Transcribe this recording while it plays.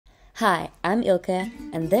Hi, I'm Ilka,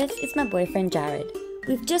 and this is my boyfriend Jared.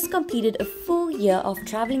 We've just completed a full year of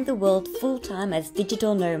traveling the world full-time as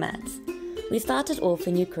digital nomads. We started off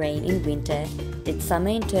in Ukraine in winter, did summer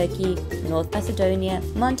in Turkey, North Macedonia,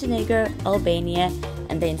 Montenegro, Albania,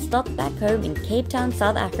 and then stopped back home in Cape Town,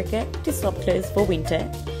 South Africa to swap clothes for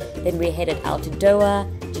winter. Then we headed out to Doha,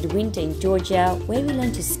 did winter in Georgia, where we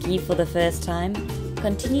learned to ski for the first time,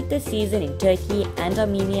 continued the season in Turkey and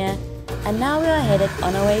Armenia, and now we are headed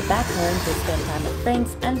on our way back home to spend time with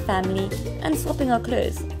friends and family and swapping our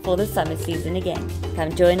clothes for the summer season again.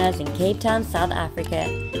 Come join us in Cape Town, South Africa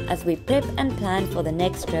as we prep and plan for the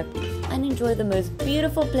next trip and enjoy the most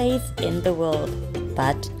beautiful place in the world.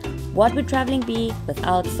 But what would traveling be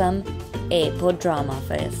without some airport drama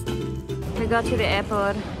first? We got to the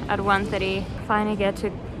airport at 1:30, finally get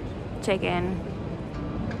to check in.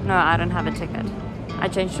 No, I don't have a ticket. I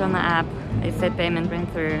changed it on the app, it said payment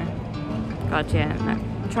went through. Gotcha.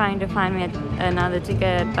 Trying to find me another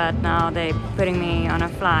ticket, but now they're putting me on a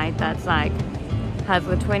flight that's like has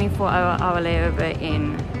a 24-hour layover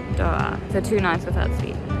in Doha. So 2 nights without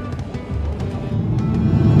sleep.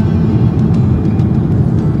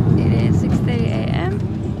 It is 6:30 a.m.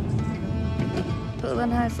 Pulled a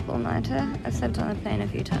nice all-nighter. I've slept on the plane a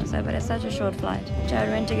few times though, but it's such a short flight. Jared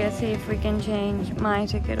went to go see if we can change my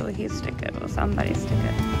ticket or his ticket or somebody's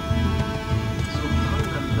ticket.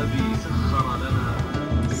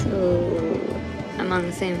 So I'm on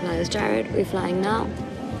the same flight as Jared. We're flying now.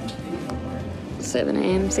 7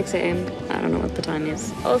 a.m., 6 a.m. I don't know what the time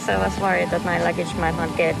is. Also, I was worried that my luggage might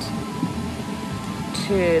not get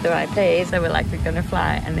to the right place. They were like, we're gonna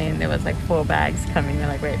fly, and then there was like 4 bags coming. They're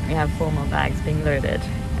like, wait, we have 4 more bags being loaded.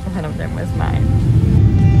 One of them was mine.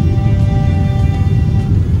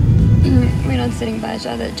 We're not sitting by each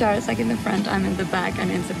other. Jared's like in the front, I'm in the back,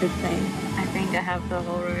 and it's a big plane. I think I have the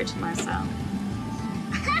whole row to myself.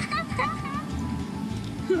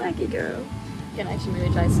 Lucky girl. You can actually really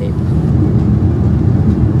try to sleep.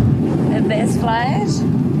 The best flight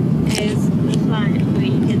is the flight where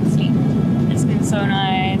you can sleep. It's been so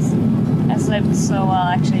nice. I slept so well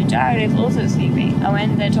actually. Jared is also sleeping. I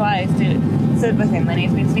went there twice to sit with him and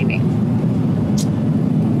he's been sleeping.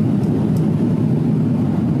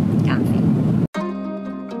 Comfy.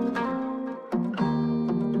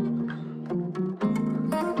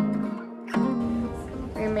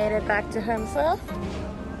 We made it back to home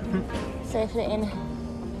safely in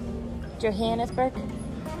Johannesburg,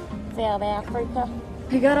 South Africa.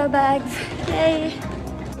 We got our bags, yay!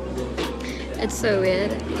 It's so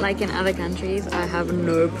weird, like in other countries, I have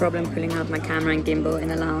no problem pulling out my camera and gimbal in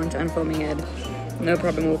a lounge and filming it. No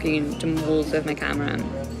problem walking into malls with my camera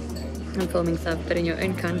and filming stuff, but in your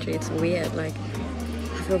own country it's weird, like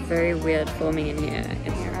I feel very weird filming in here.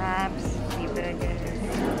 It's wraps, sea burgers,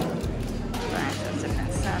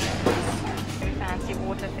 different salads, fancy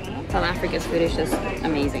water thing. South Africa's food is just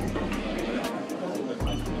amazing.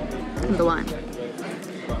 And the wine.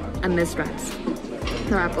 I missed wraps.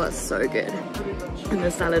 The wrap was so good. And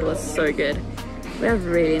the salad was so good. We have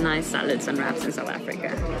really nice salads and wraps in South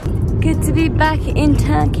Africa. Good to be back in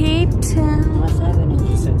Cape Town. What's happening?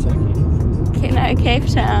 You said Turkey. No, Cape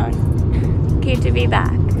Town. Good to be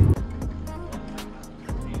back.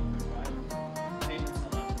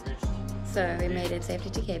 So we made it safely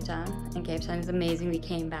to Cape Town, and Cape Town is amazing. We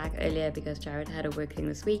came back earlier because Jared had a work thing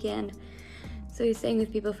this weekend. So he's staying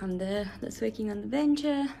with people from there that's working on the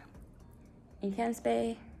venture in Camps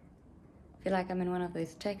Bay. I feel like I'm in one of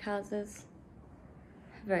those tech houses.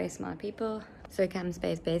 Very smart people. So Camps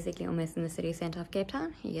Bay is basically almost in the city center of Cape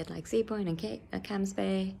Town. You get like Sea Point and Camps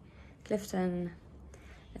Bay, Clifton.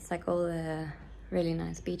 It's like all the really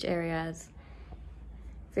nice beach areas.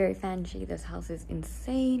 Very fancy. This house is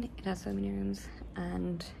insane. It has so many rooms,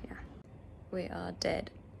 and yeah, we are dead.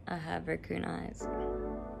 I have raccoon eyes.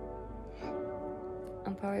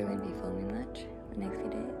 I'm probably won't be filming much the next few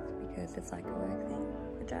days because it's like a work thing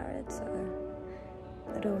for Jared, so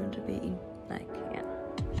I don't want to be like, yeah.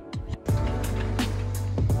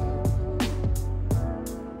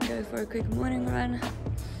 Go for a quick morning run,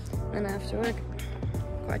 and after work,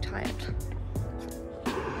 quite tired.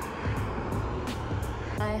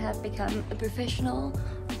 I have become a professional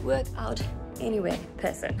workout anywhere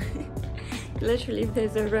person. Literally, if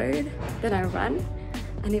there's a road, then I run.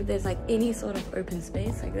 And if there's like any sort of open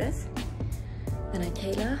space like this, then I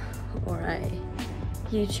tailor or I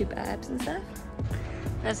YouTube abs and stuff.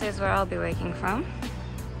 This is where I'll be working from.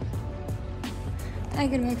 I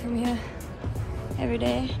can work from here every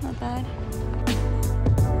day, not bad.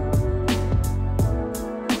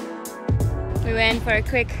 We went for a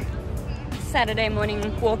quick Saturday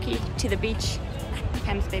morning walkie to the beach,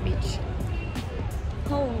 Camps Bay Beach.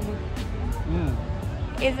 home.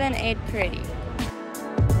 Isn't it pretty?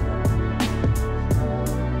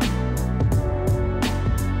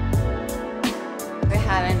 We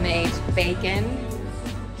haven't made bacon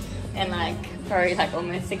in probably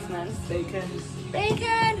almost 6 months.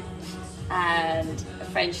 Bacon! And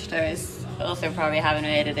French toast. Also probably haven't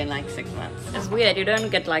made it in 6 months. It's weird, you don't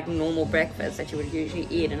get normal breakfast that you would usually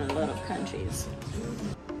eat in a lot of countries.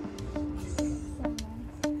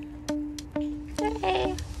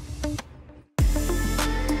 Hey.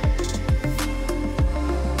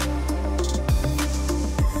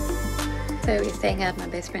 So we're staying at my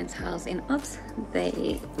best friend's house in Ops.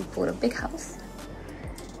 They bought a big house.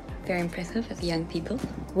 Very impressive as young people.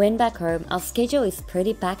 When back home, our schedule is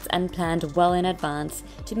pretty packed and planned well in advance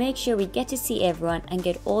to make sure we get to see everyone and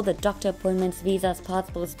get all the doctor appointments, visas,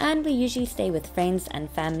 passports, and we usually stay with friends and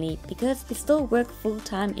family because we still work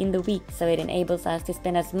full-time in the week, so it enables us to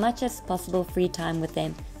spend as much as possible free time with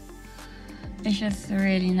them. It's just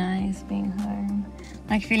really nice being home.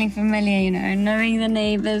 Feeling familiar, knowing the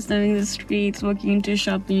neighbors, knowing the streets, walking into a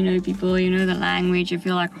shop, people, the language, you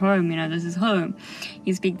feel like home, this is home.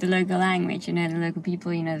 You speak the local language, the local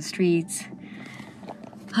people, the streets.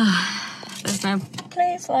 There's no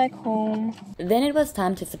place like home. Then it was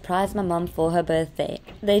time to surprise my mom for her birthday.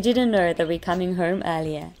 They didn't know that we're coming home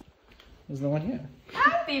earlier. There's no one here.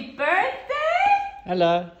 Happy birthday!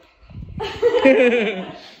 Hello.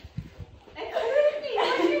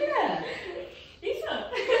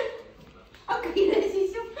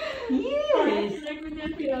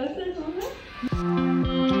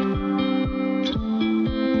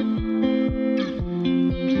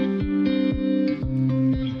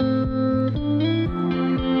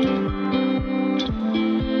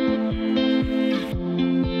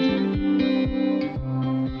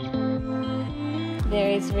 There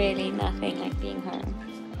is really nothing like being home.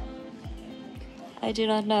 I do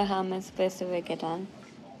not know how I'm supposed to work it done.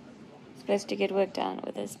 I'm supposed to get work done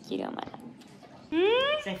with this keto man.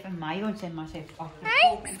 Zeg van mij, want zeg maar, zeg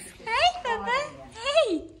Hi, Papa.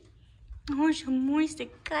 Hey. Oh, zo'n mooiste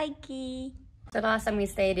kijkie. The last time we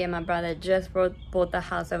stayed here, my brother just bought the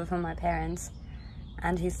house over from my parents.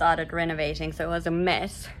 And he started renovating, so it was a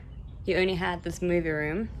mess. He only had this movie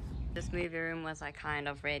room. This movie room was kind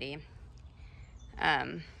of ready.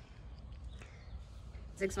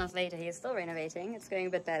 6 months later, he is still renovating. It's going a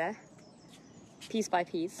bit better, piece by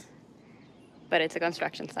piece, but it's a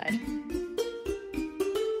construction site.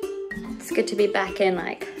 It's good to be back in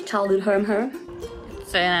childhood home.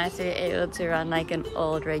 It's so nice to be able to run an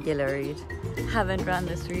old regular route. Haven't run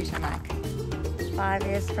this route in 5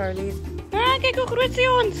 years probably. Ah, kijk hoe groot is die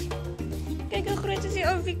ons. Kijk hoe groot is die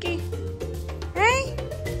ou Vicky. Hey.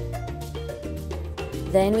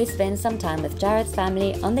 Then we spent some time with Jared's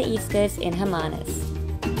family on the East Coast in Hermanus.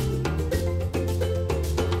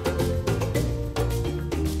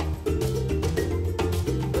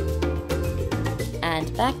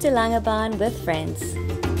 And back to Langebaan with friends.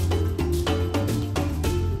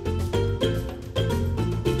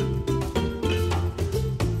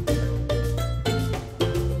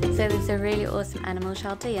 So there's a really awesome animal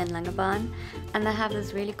shelter here in Langebaan, and they have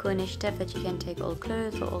this really cool initiative that you can take old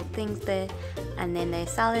clothes or old things there, and then they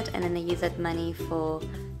sell it, and then they use that money for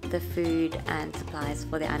the food and supplies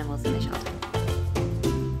for the animals in the shelter.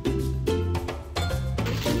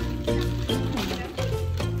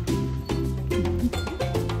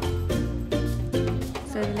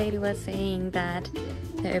 So the lady was saying that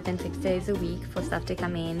they're open 6 days a week for stuff to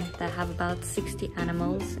come in. They have about 60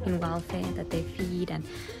 animals in welfare that they feed, and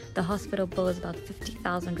the hospital bill is about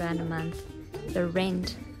 50,000 Rand a month. The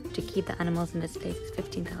rent to keep the animals in this place is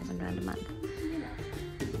 15,000 Rand a month.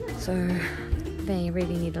 So they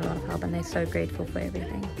really need a lot of help, and they're so grateful for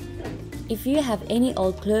everything. If you have any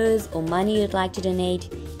old clothes or money you'd like to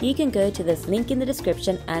donate, you can go to this link in the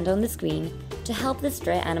description and on the screen to help the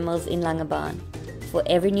stray animals in Langebaan. For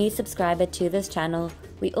every new subscriber to this channel,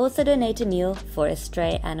 we also donate a meal for a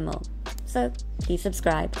stray animal. So please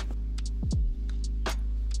subscribe.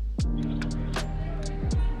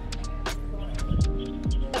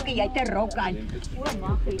 Okay, jij te roken.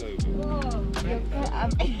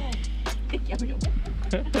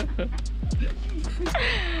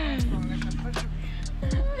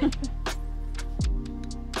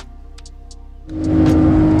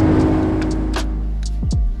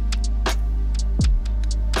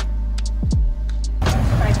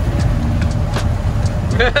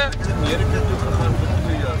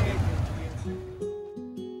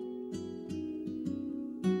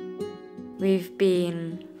 We've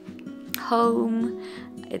been home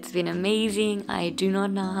It's been amazing. I do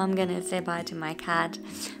not know how I'm gonna say bye to my cat.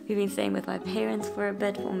 We've been staying with my parents for a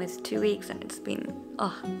bit, for almost 2 weeks, and it's been,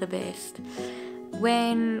 the best.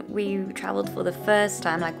 When we traveled for the first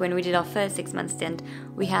time, like when we did our first 6-month stint,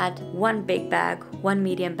 we had 1 big bag, 1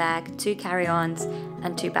 medium bag, 2 carry-ons,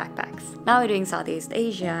 and 2 backpacks. Now we're doing Southeast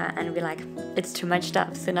Asia, and we're like, it's too much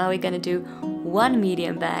stuff. So now we're gonna do 1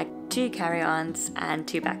 medium bag, 2 carry-ons, and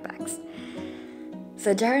 2 backpacks.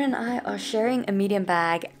 So Jared and I are sharing a medium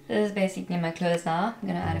bag. This is basically my clothes now. I'm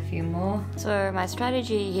gonna add a few more. So my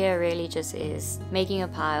strategy here really just is making a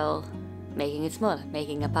pile, making it smaller,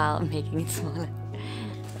 making a pile, making it smaller.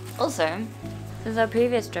 Also, since our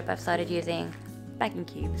previous trip, I've started using packing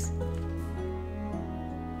cubes.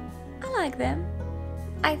 I like them.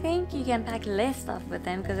 I think you can pack less stuff with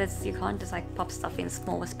them because you can't just like pop stuff in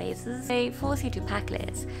smaller spaces. They force you to pack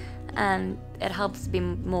less, and it helps be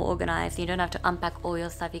more organized. You don't have to unpack all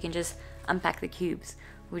your stuff. You can just unpack the cubes,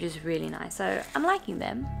 which is really nice. So I'm liking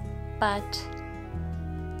them, but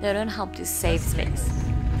they don't help to save space.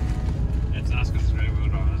 It's asking us rear wheel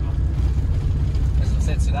drive as well. Is it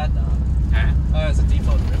set to that now? Yeah. Oh, it's a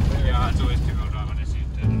default rear wheel. Yeah, it's always 2-wheel drive on this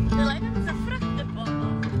unit.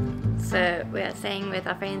 So we are staying with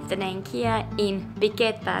our friends Dana and Kia in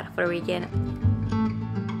Piketberg for a weekend.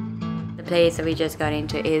 The place that we just got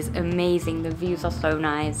into is amazing. The views are so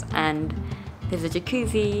nice, and there's a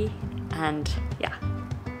jacuzzi, and yeah,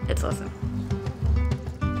 it's awesome.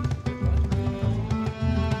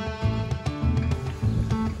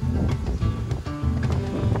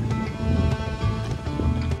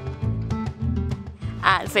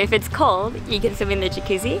 So if it's cold, you can swim in the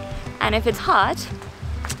jacuzzi, and if it's hot,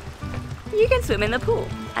 you can swim in the pool.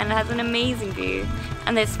 And it has an amazing view.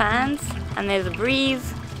 And there's fans, and there's a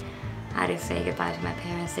breeze. I had to say goodbye to my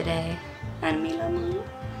parents today. And Milamu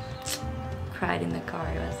cried in the car,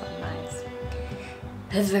 it was so nice.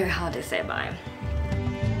 It's very hard to say bye.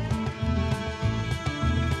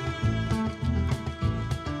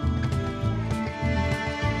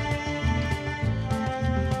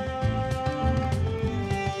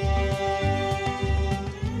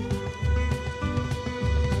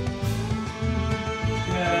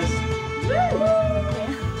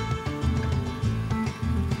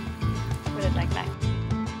 Put it like that.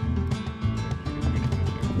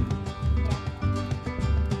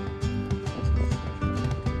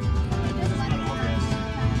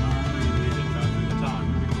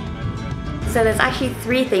 So there's actually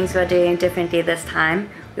 3 things we're doing differently this time.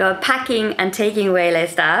 We are packing and taking away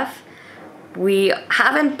less stuff. We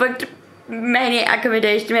haven't booked many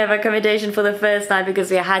accommodation. We have accommodation for the first time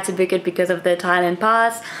because we had to book it because of the Thailand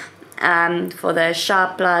pass. For the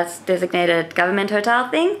Sharp Plus designated government hotel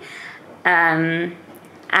thing. And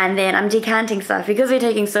then I'm decanting stuff. Because we're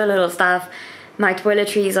taking so little stuff, my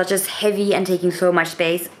toiletries are just heavy and taking so much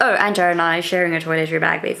space. Oh, and Jared and I are sharing a toiletry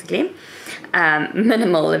bag basically.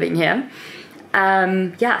 Minimal living here.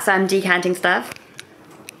 Yeah, so I'm decanting stuff.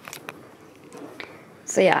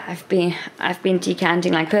 So yeah, I've been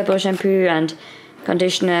decanting like purple shampoo and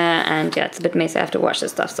conditioner, and yeah, it's a bit messy. I have to wash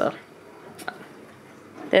this stuff, so.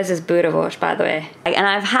 This is Buddha wash, by the way. And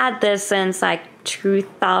I've had this since like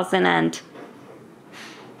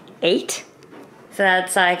 2008. So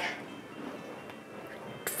that's like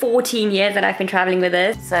 14 years that I've been traveling with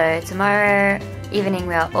this. So tomorrow evening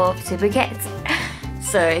we are off to Phuket.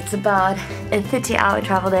 So it's about a 30-hour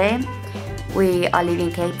travel day. We are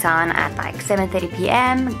leaving Cape Town at like 7:30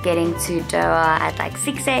 p.m, getting to Doha at like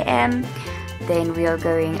 6 a.m. Then we are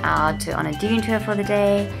going out on a dune tour for the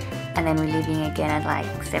day. And then we're leaving again at like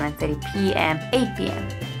 7:30 p.m, 8 p.m.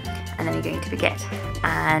 And then we're going to Phuket.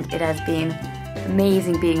 And it has been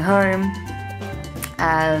amazing being home.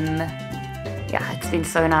 Yeah, it's been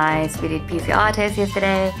so nice. We did PCR tests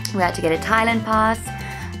yesterday. We had to get a Thailand pass,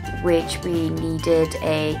 which we needed to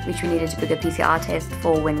book a PCR test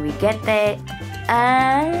for when we get there.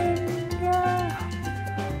 And yeah,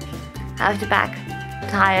 I have to pack.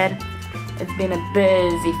 Tired. It's been a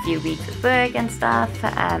busy few weeks with work and stuff,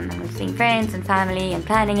 and we're seeing friends and family and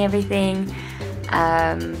planning everything.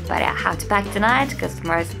 But yeah, I have to pack tonight because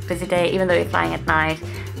tomorrow's a busy day. Even though we're flying at night,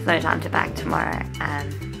 there's no time to pack tomorrow.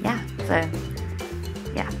 Yeah, so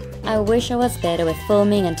yeah. I wish I was better with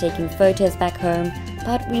filming and taking photos back home,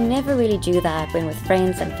 but we never really do that when with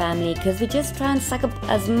friends and family because we just try and suck up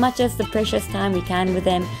as much as the precious time we can with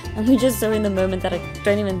them, and we're just so in the moment that I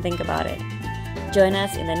don't even think about it. Join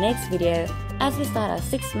us in the next video as we start our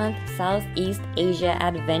 6-month Southeast Asia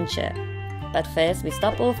adventure. But first we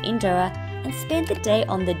stop off in Doha and spend the day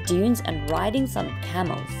on the dunes and riding some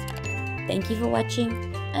camels. Thank you for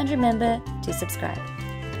watching, and remember to subscribe.